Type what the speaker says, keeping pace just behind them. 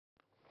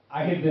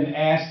I have been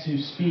asked to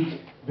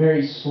speak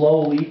very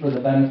slowly for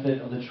the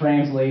benefit of the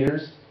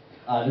translators.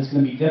 This is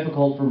going to be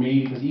difficult for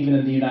me because even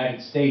in the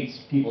United States,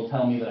 people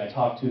tell me that I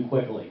talk too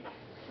quickly.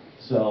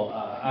 So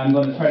I'm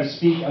going to try to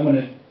speak. I'm going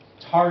to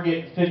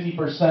target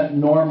 50%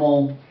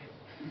 normal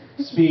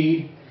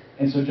speed.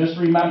 And so just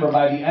remember,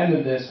 by the end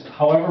of this,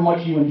 however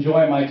much you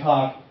enjoy my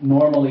talk,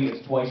 normally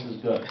it's twice as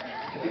good.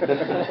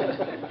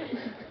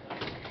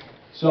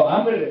 So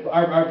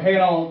our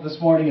panel this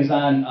morning is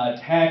on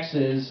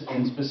taxes,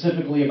 and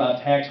specifically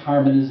about tax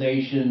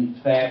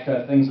harmonization,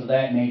 FATCA, things of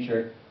that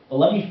nature. But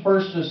let me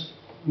first just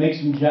make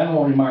some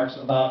general remarks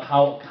about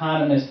how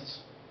economists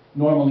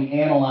normally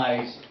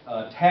analyze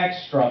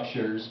tax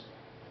structures,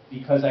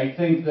 because I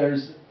think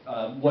there's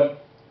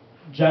what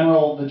the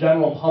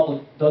general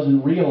public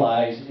doesn't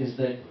realize is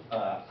that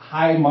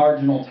high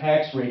marginal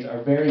tax rates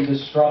are very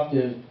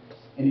destructive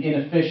and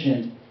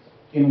inefficient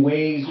in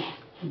ways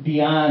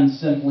beyond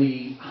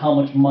simply how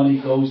much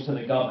money goes to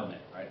the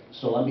government, right?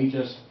 So let me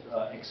just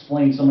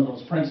explain some of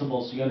those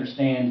principles so you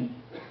understand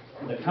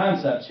the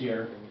concepts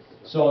here.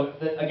 So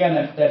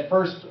again, that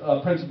first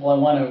principle I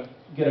want to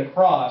get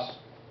across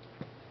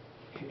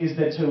is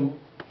that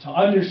to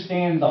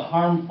understand the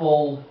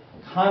harmful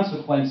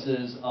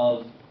consequences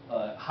of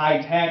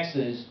high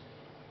taxes,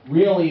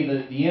 really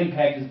the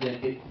impact is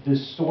that it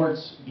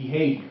distorts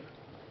behavior.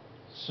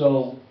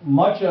 So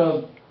much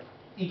of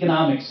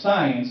economic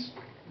science,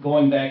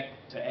 going back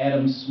to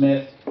Adam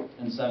Smith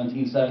in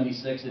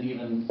 1776 and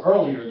even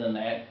earlier than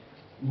that,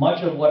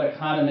 much of what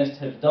economists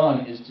have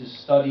done is to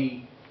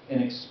study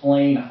and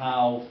explain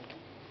how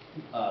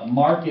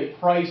market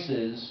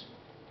prices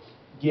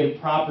give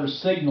proper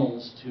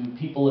signals to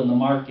people in the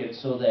market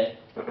so that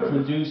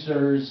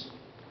producers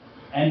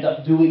end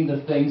up doing the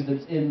things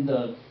that's in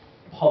the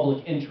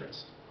public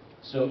interest.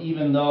 So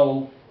even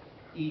though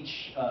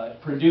each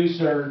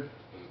producer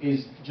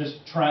is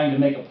just trying to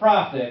make a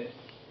profit,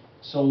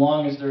 so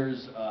long as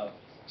there's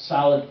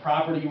solid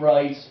property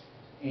rights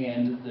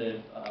and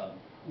the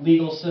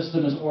legal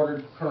system is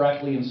ordered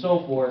correctly and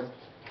so forth,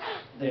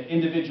 that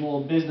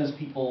individual business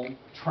people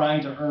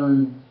trying to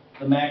earn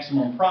the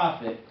maximum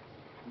profit,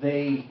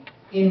 they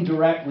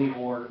indirectly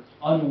or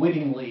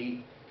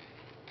unwittingly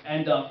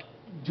end up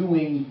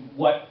doing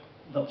what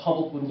the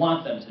public would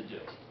want them to do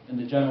in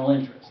the general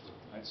interest.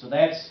 Right? So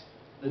that's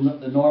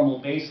the normal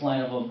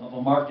baseline of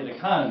a market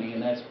economy,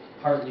 and that's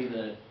partly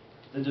the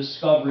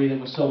discovery that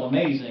was so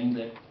amazing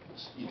that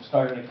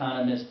started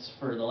economists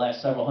for the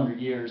last several hundred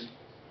years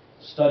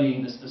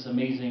studying this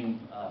amazing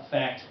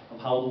fact of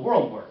how the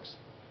world works.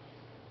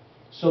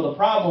 So the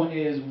problem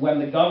is when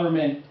the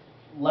government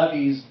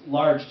levies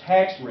large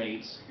tax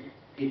rates,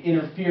 it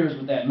interferes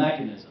with that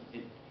mechanism.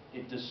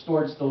 It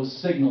distorts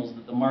those signals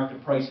that the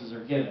market prices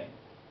are giving.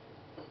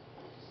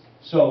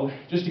 So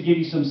just to give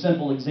you some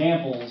simple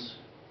examples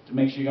to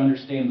make sure you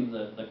understand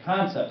the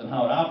concept and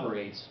how it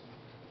operates,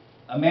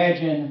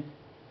 imagine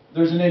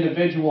there's an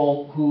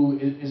individual who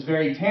is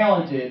very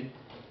talented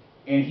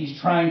and he's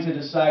trying to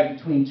decide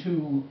between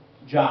two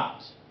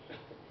jobs.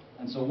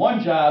 And so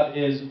one job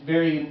is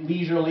very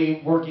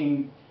leisurely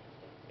working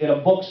at a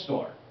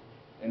bookstore.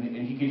 And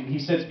he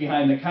sits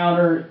behind the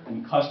counter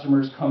and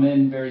customers come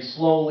in very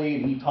slowly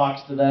and he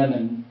talks to them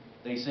and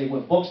they say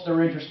what books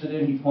they're interested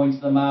in. He points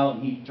them out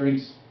and he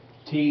drinks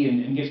tea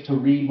and gets to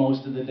read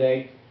most of the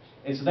day.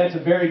 And so that's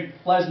a very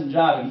pleasant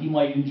job and he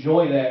might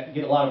enjoy that,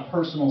 get a lot of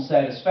personal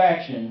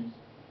satisfaction,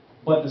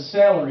 but the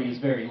salary is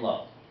very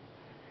low.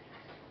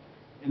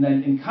 And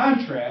then in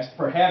contrast,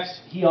 perhaps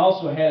he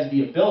also has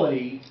the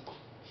ability,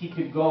 he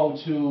could go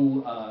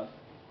to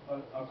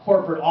a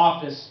corporate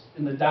office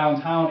in the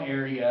downtown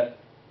area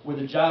where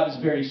the job is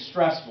very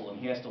stressful and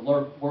he has to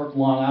work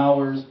long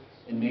hours,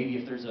 and maybe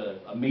if there's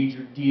a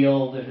major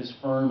deal that his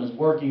firm is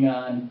working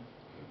on,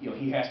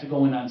 he has to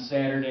go in on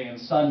Saturday and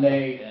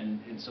Sunday,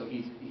 and so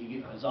he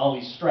is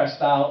always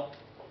stressed out,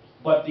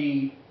 but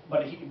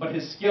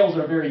his skills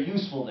are very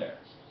useful there.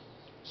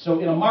 So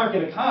in a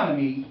market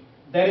economy,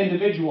 that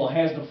individual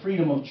has the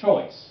freedom of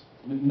choice.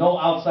 No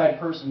outside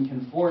person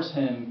can force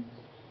him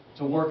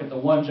to work at the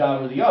one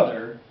job or the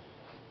other,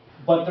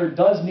 but there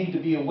does need to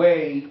be a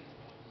way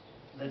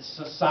that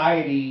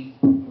society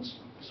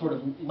sort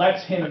of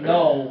lets him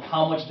know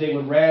how much they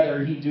would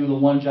rather he do the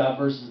one job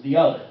versus the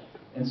other.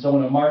 And so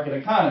in a market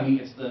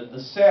economy, it's the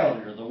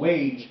salary or the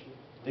wage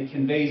that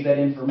conveys that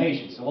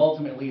information. So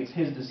ultimately, it's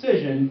his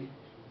decision,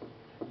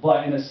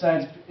 but in a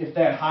sense, if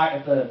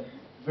the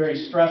very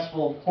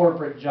stressful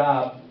corporate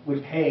job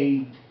would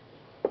pay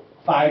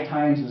 5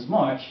 times as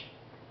much,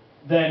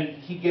 then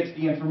he gets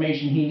the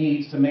information he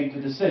needs to make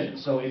the decision.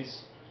 So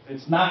it's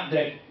not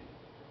that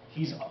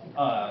he's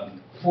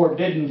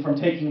forbidden from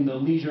taking the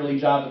leisurely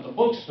job at the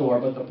bookstore,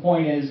 but the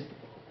point is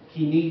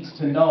he needs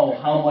to know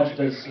how much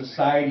does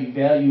society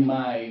value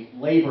my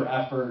labor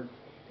effort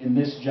in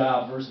this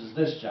job versus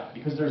this job,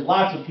 because there's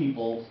lots of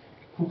people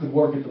who could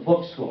work at the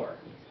bookstore,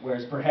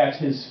 whereas perhaps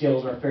his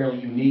skills are fairly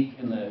unique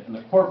in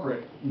the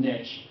corporate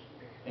niche,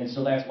 and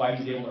so that's why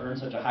he's able to earn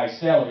such a high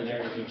salary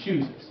there if he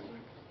chooses.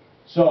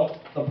 So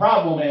the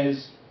problem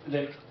is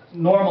that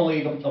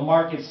normally the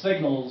market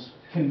signals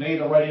convey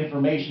the right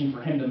information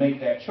for him to make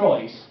that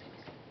choice.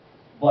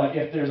 But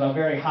if there's a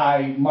very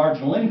high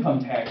marginal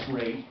income tax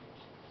rate,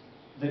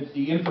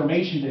 the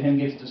information to him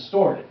gets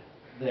distorted.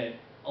 That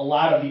a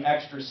lot of the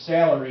extra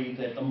salary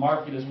that the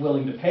market is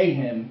willing to pay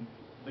him,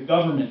 the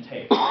government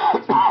takes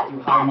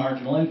through high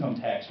marginal income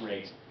tax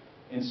rates.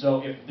 And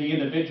so if the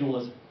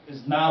individual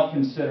is now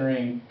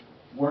considering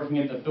working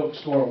at the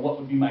bookstore, what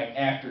would be my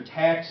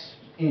after-tax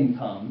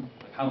income,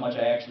 like how much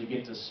I actually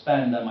get to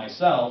spend on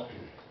myself,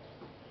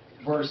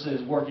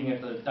 versus working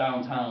at the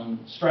downtown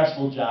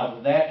stressful job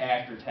with that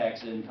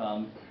after-tax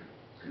income,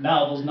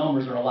 now those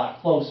numbers are a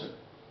lot closer.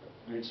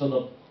 Right?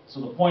 So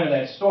the point of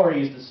that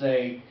story is to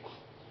say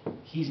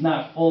he's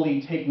not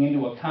fully taking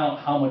into account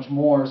how much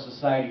more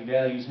society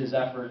values his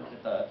effort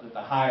at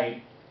the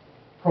high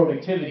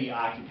productivity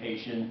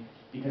occupation,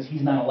 because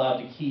he's not allowed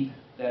to keep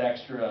that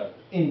extra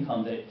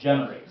income that it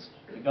generates.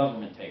 The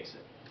government takes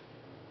it.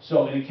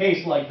 So in a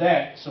case like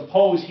that,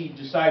 suppose he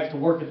decides to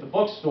work at the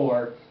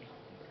bookstore,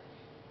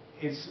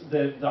 it's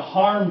the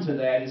harm to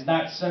that is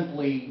not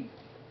simply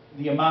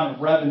the amount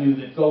of revenue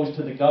that goes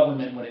to the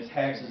government when it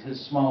taxes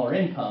his smaller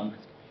income.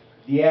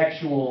 The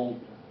actual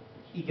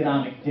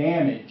economic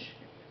damage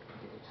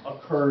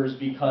occurs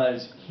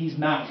because he's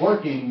not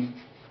working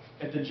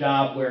at the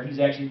job where he's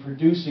actually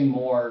producing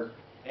more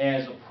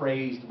as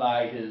appraised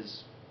by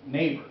his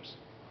neighbors,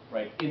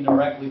 right?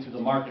 Indirectly through the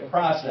market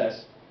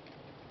process,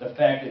 the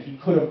fact that he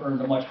could have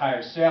earned a much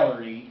higher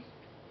salary,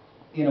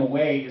 in a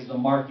way, is the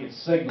market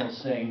signal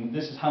saying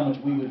this is how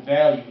much we would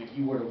value if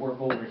you were to work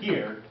over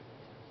here,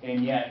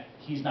 and yet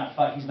he's not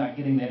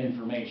getting that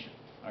information.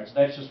 All right, so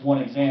that's just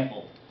one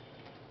example.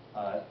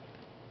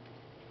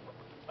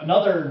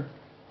 Another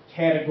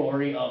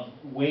category of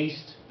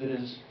waste that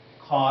is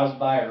caused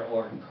by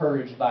or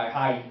encouraged by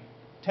high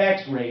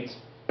tax rates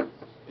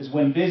is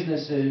when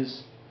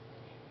businesses,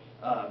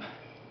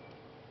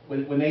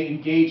 when they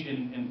engage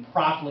in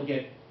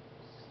profligate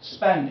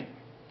spending.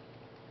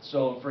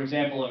 So, for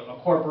example,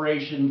 a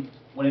corporation,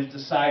 when it's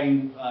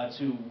deciding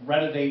to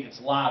renovate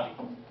its lobby,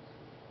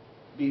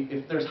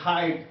 if there's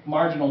high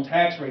marginal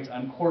tax rates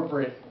on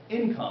corporate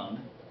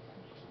income,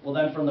 well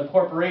then from the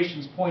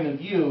corporation's point of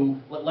view,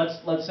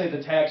 let's say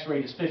the tax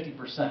rate is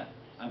 50%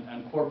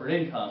 on corporate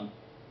income.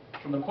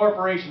 From the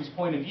corporation's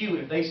point of view,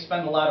 if they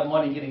spend a lot of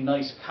money getting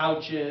nice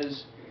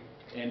couches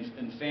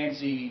and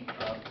fancy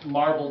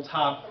marble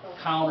top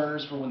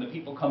counters for when the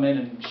people come in,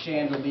 and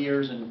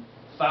chandeliers and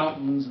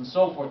fountains and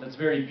so forth, that's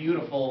very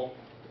beautiful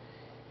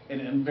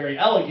and very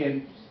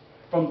elegant,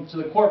 to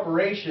the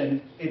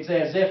corporation, it's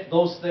as if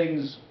those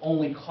things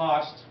only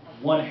cost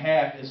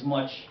 1/2 as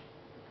much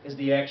as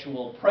the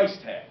actual price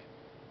tag,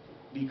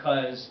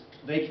 because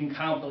they can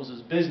count those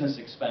as business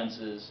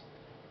expenses.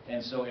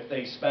 And so if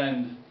they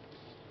spend,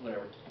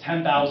 whatever,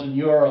 10,000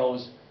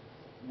 euros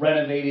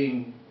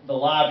renovating the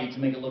lobby to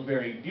make it look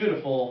very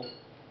beautiful,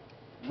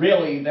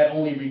 really that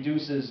only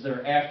reduces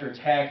their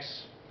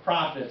after-tax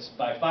profits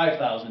by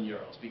 5,000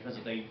 euros, because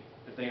if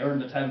they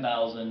earned the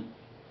 10,000,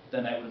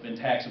 then that would have been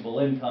taxable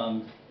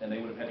income, and they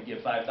would have had to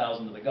give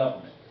 5,000 to the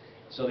government.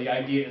 So the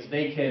idea is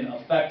they can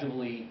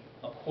effectively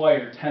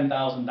acquire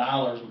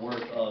 $10,000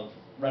 worth of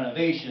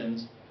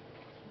renovations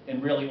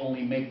and really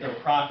only make their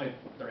profit,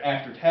 their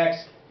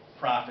after-tax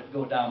profit,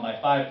 go down by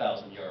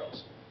 5,000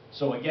 euros.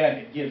 So again,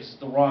 it gives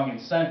the wrong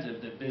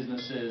incentive that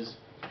businesses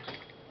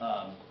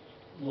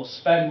will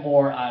spend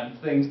more on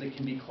things that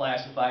can be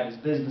classified as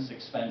business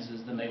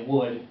expenses than they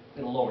would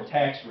at a lower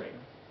tax rate.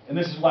 And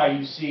this is why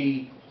you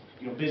see,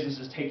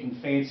 businesses taking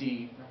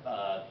fancy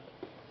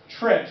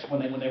trips when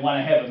they want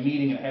to have a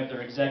meeting and have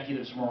their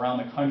executives from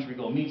around the country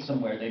go meet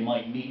somewhere. They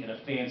might meet at a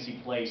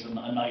fancy place in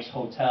a nice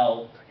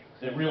hotel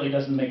that really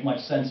doesn't make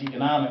much sense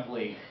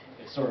economically.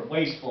 It's sort of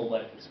wasteful,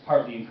 but it's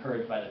partly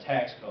encouraged by the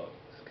tax code.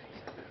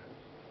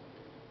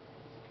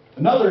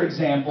 Another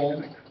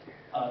example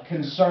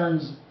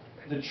concerns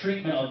the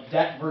treatment of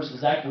debt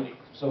versus equity.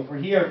 So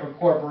for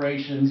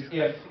corporations,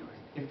 if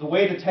the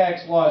way the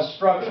tax law is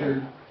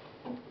structured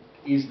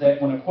is that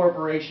when a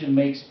corporation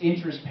makes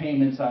interest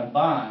payments on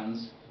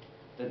bonds,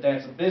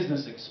 that's a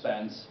business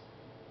expense,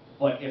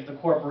 but if the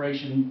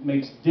corporation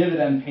makes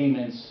dividend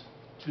payments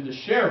to the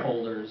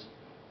shareholders,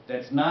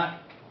 that's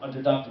not a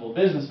deductible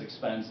business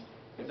expense.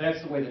 If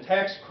that's the way the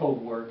tax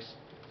code works,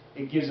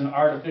 it gives an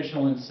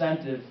artificial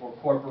incentive for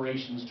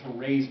corporations to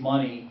raise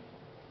money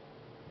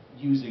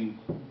using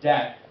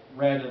debt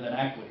rather than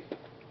equity.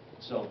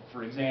 So,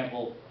 for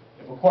example,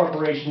 if a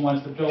corporation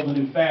wants to build a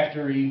new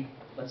factory,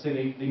 let's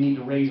say they need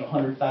to raise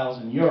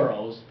 100,000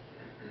 euros,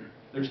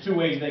 there's two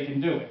ways they can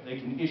do it. They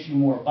can issue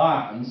more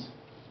bonds,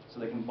 so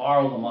they can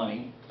borrow the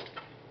money,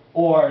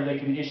 or they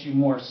can issue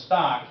more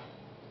stock,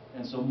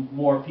 and so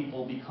more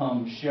people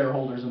become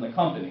shareholders in the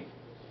company.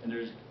 And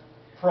there's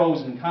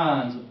pros and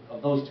cons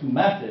of those two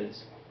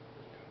methods,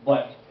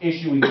 but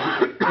issuing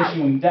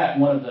debt,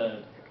 one of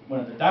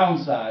the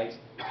downsides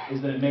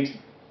is that it makes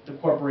the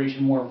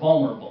corporation more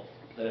vulnerable,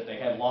 that if they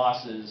have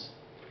losses,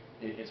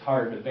 it's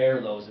harder to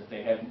bear those if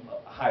they have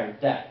a higher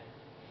debt.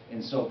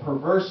 And so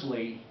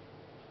perversely,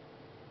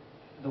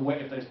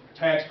 if the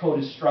tax code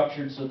is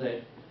structured so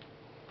that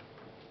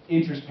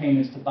interest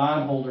payments to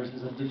bondholders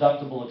is a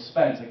deductible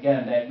expense,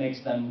 again, that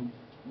makes them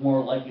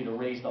more likely to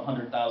raise the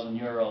 100,000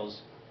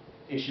 euros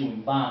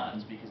issuing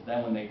bonds, because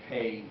then when they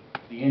pay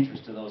the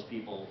interest to those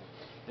people,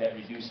 that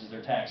reduces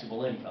their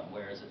taxable income.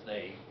 Whereas if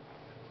they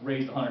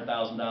raise the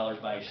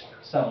 $100,000 by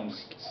selling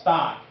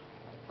stock,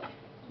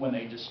 when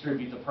they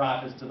distribute the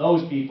profits to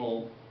those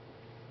people,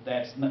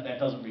 that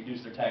doesn't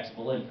reduce their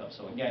taxable income.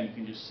 So again, you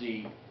can just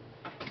see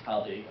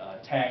how the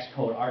tax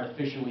code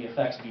artificially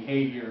affects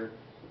behavior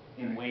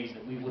in ways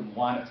that we wouldn't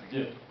want it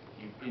to do.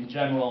 In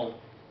general,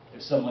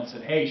 if someone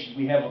said, hey, should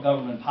we have a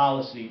government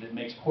policy that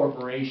makes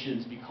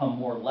corporations become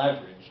more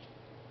leveraged?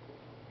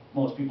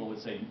 Most people would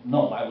say,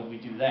 no, why would we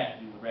do that?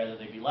 We would rather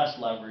they be less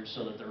leveraged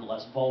so that they're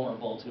less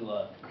vulnerable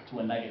to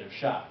a negative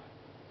shock.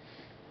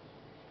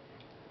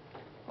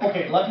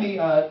 Okay, let me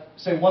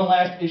say one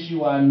last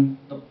issue on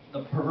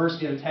the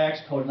perversity of the tax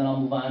code, and then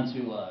I'll move on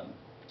to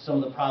some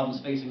of the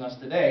problems facing us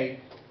today.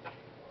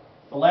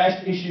 The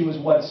last issue is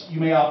what you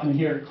may often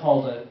hear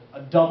called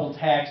a double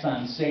tax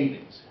on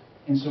savings.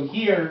 And so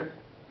here,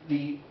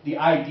 the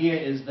idea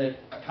is that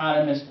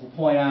economists will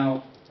point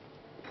out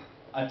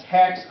a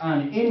tax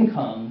on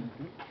income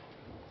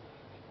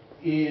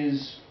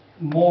is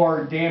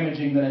more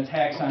damaging than a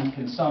tax on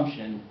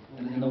consumption.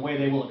 And the way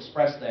they will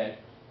express that,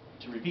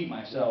 to repeat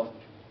myself,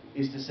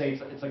 is to say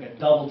it's like a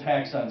double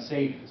tax on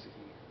savings.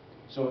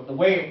 So the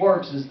way it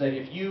works is that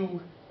if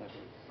you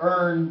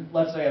earn,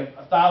 let's say,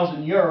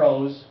 1,000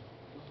 euros,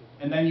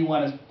 and then you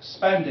want to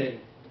spend it,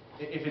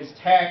 if it's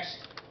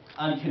taxed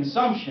on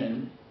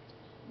consumption,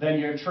 then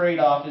your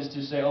trade-off is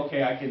to say,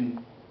 okay, I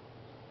can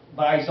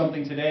buy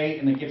something today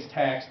and it gets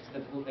taxed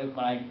when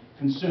I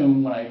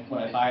consume, when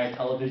I buy a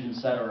television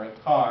set or a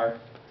car,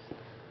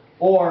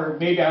 or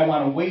maybe I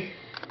want to wait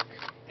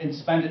and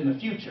spend it in the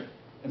future.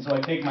 And so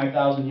I take my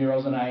 1,000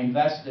 euros and I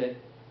invest it,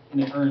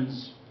 and it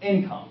earns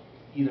income,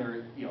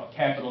 either a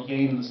capital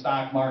gain in the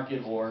stock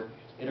market, or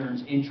it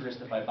earns interest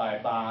if I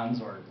buy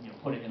bonds, or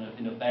put it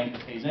in a bank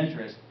that pays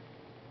interest.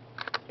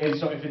 And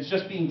so if it's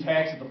just being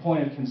taxed at the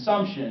point of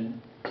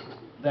consumption,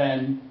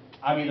 then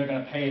I'm either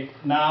going to pay it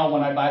now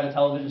when I buy the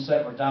television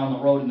set, or down the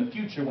road in the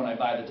future when I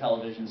buy the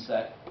television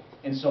set.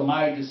 And so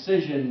my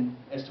decision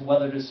as to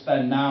whether to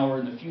spend now or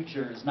in the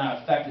future is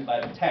not affected by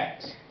the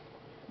tax.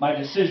 My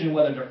decision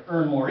whether to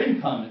earn more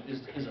income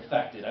is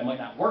affected. I might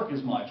not work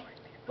as much,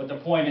 but the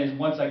point is,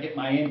 once I get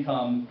my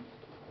income,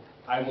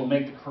 I will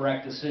make the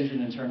correct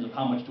decision in terms of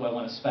how much do I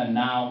want to spend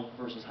now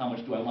versus how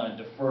much do I want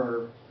to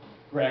defer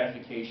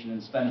gratification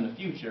and spend in the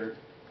future,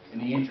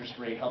 and the interest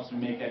rate helps me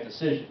make that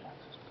decision.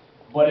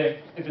 But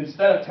if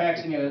instead of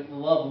taxing it at the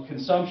level of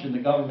consumption, the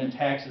government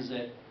taxes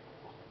it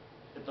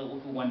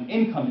when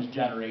income is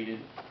generated,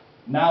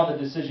 now the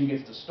decision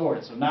gets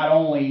distorted. So not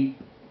only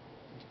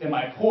am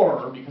I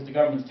poorer because the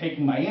government's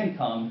taking my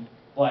income,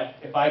 but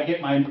if I get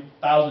my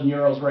 1,000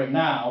 euros right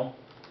now,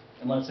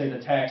 and let's say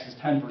the tax is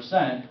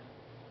 10%,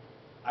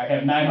 I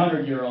have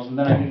 900 euros, and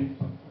then I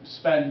can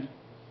spend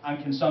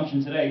on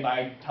consumption today,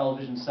 buy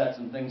television sets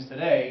and things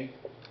today.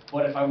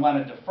 But if I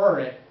want to defer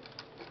it,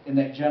 and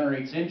that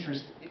generates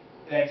interest,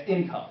 that's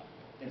income.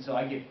 And so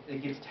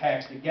it gets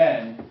taxed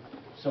again,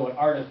 so it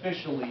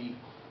artificially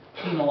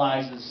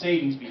penalizes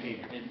savings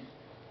behavior. And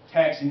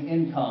taxing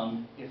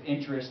income, if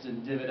interest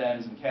and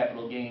dividends and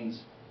capital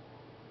gains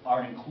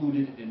are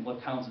included in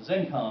what counts as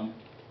income,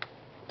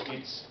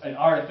 it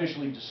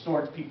artificially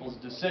distorts people's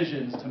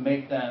decisions to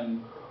make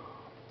them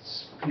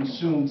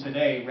consume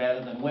today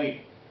rather than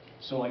wait.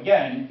 So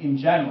again, in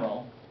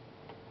general,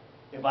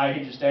 if I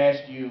had just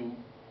asked you,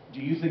 do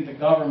you think the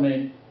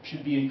government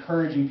should be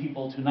encouraging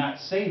people to not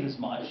save as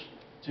much,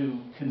 to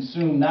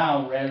consume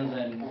now rather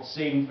than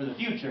saving for the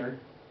future,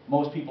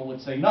 most people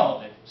would say no,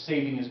 that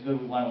saving is good,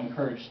 we want to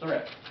encourage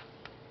thrift.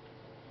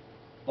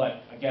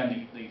 But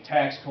again, the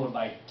tax code,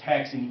 by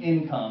taxing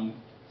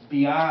income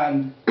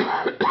beyond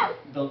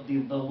the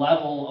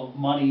level of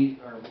money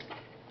or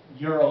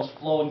euros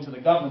flowing to the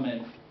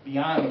government,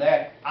 beyond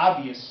that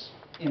obvious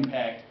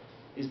impact,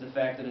 is the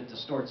fact that it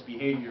distorts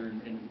behavior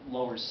and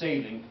lowers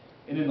saving.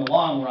 And in the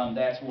long run,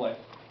 that's what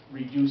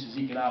reduces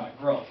economic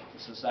growth. The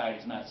society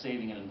is not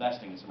saving and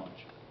investing as much.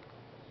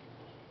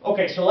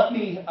 Okay, so let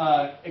me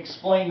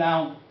explain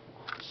now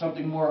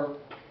something more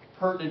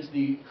pertinent to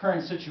the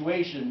current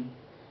situation.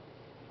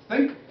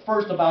 Think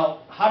first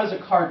about, how does a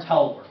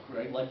cartel work,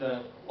 right? Like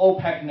the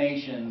OPEC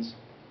nations,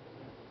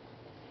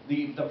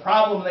 the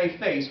problem they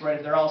face, right,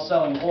 if they're all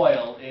selling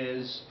oil,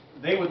 is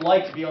they would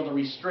like to be able to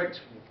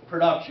restrict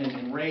production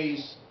and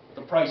raise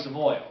the price of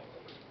oil.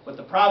 But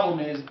the problem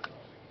is,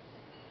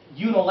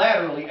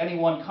 unilaterally, any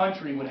one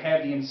country would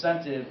have the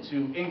incentive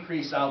to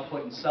increase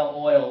output and sell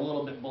oil a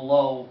little bit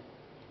below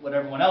what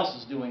everyone else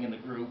is doing in the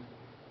group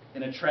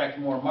and attract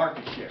more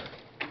market share.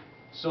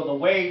 So the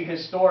way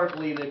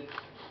historically that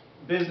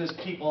business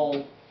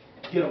people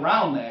get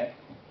around that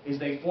is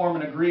they form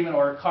an agreement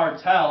or a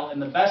cartel,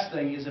 and the best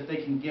thing is if they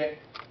can get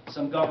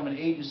some government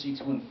agency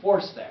to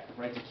enforce that,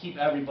 right, to keep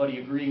everybody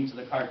agreeing to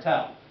the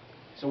cartel.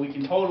 So we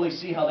can totally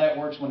see how that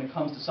works when it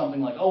comes to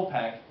something like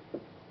OPEC,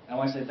 And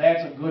I want to say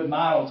that's a good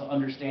model to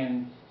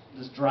understand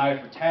this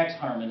drive for tax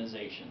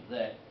harmonization,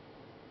 that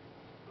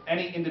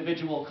any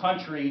individual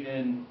country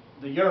in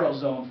the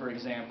Eurozone, for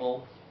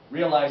example,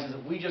 realizes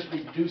if we just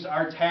reduce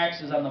our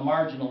taxes on the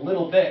margin a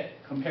little bit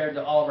compared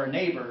to all of our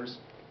neighbors,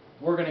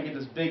 we're going to get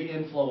this big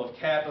inflow of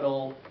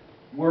capital,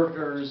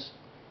 workers,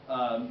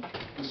 and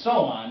so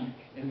on,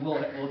 and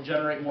we'll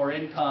generate more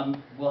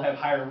income, we'll have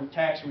higher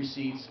tax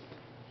receipts,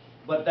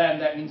 but then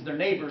that means their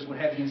neighbors would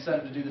have the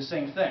incentive to do the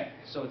same thing.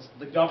 So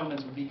the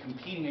governments would be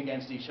competing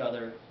against each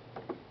other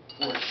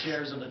for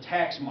shares of the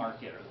tax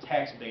market or the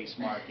tax-based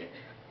market.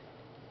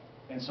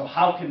 And so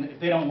if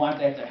they don't want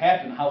that to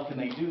happen, how can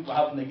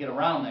they get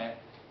around that?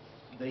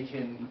 They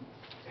can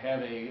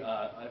have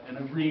an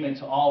agreement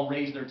to all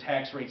raise their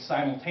tax rates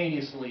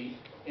simultaneously,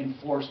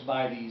 enforced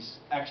by these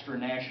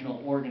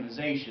extra-national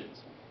organizations.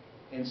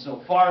 And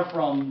so far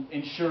from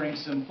ensuring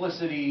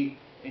simplicity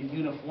and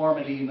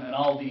uniformity and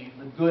all the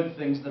good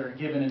things that are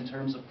given in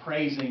terms of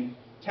praising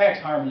tax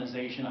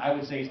harmonization, I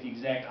would say it's the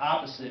exact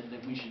opposite,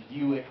 that we should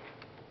view it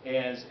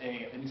as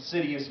an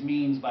insidious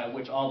means by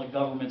which all the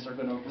governments are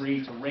going to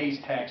agree to raise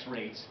tax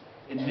rates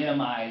and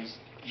minimize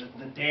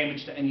the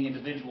damage to any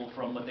individual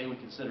from what they would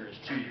consider as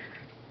cheating.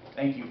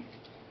 Thank you.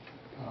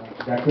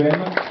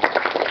 Ďakujem.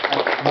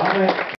 Máme